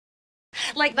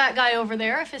Like that guy over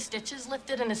there, if his stitches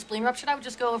lifted and his spleen ruptured, I would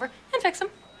just go over and fix him.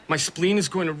 My spleen is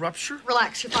going to rupture?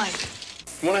 Relax, you're fine.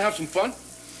 Want to have some fun?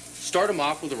 Start them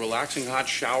off with a relaxing hot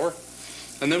shower,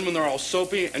 and then when they're all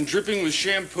soapy and dripping with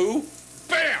shampoo,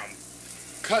 bam!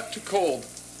 Cut to cold.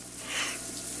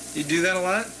 You do that a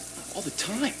lot? All the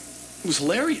time. It was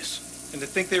hilarious. And to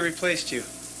think they replaced you.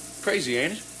 Crazy,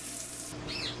 ain't it?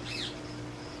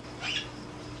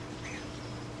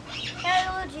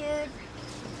 Hello, Jude.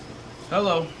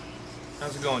 Hello.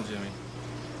 How's it going, Jimmy?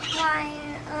 Why,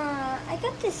 I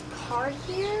got this card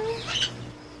here,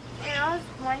 and I was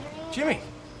wondering... Jimmy,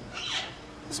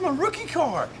 this is my rookie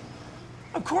card.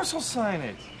 Of course I'll sign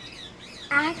it.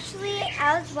 Actually,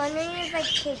 I was wondering if I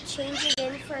could change it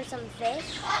in for some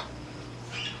fish.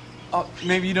 Oh,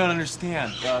 maybe you don't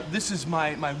understand. This is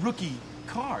my rookie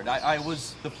card. I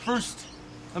was the first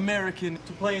American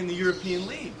to play in the European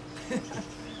League.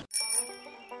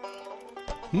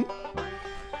 See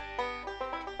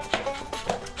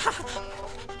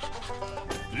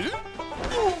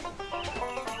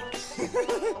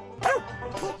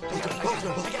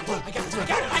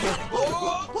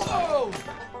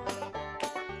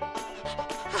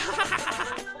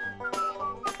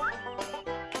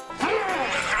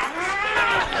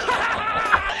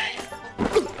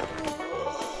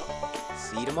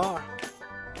you tomorrow.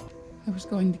 I was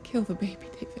going to kill the baby,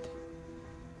 David.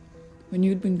 When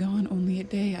you'd been gone only a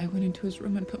day, I went into his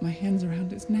room and put my hands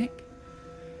around his neck.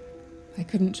 I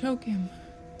couldn't choke him,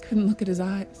 couldn't look at his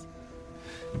eyes.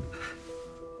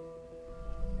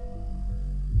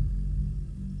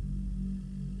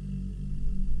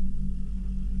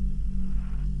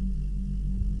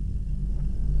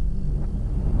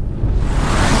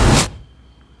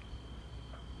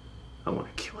 I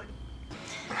want to kill it.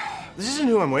 This isn't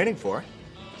who I'm waiting for.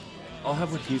 I'll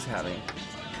have what he's having.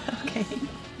 Okay.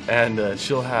 And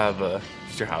she'll have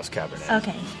just your house cabernet.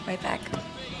 Okay, right back.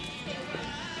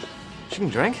 She can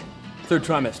drink? Third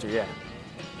trimester, yeah.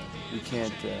 You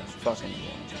can't fuck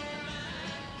anymore.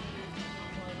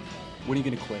 When are you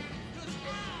gonna quit?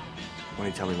 Why don't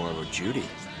you tell me more about Judy?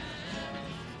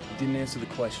 You didn't answer the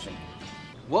question.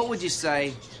 What would you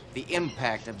say the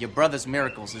impact of your brother's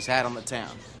miracles has had on the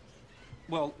town?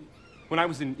 Well, when I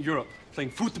was in Europe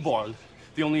playing football,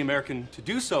 the only American to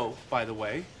do so, by the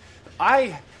way,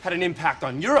 I had an impact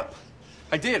on Europe.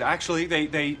 I did, actually.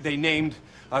 They named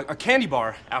a candy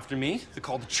bar after me. They're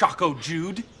called the Choco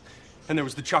Jude. And there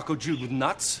was the Choco Jude with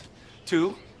nuts,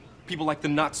 too. People like the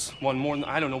nuts one more than,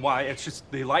 I don't know why, it's just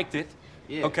they liked it.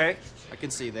 Yeah, okay? I can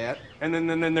see that. And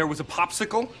then there was a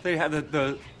popsicle. They had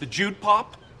the Jude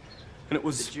Pop. And it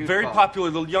was very Pop. popular.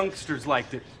 The youngsters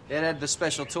liked it. It had the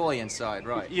special toy inside,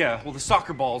 right? Yeah, well, the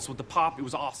soccer balls with the pop, it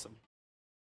was awesome.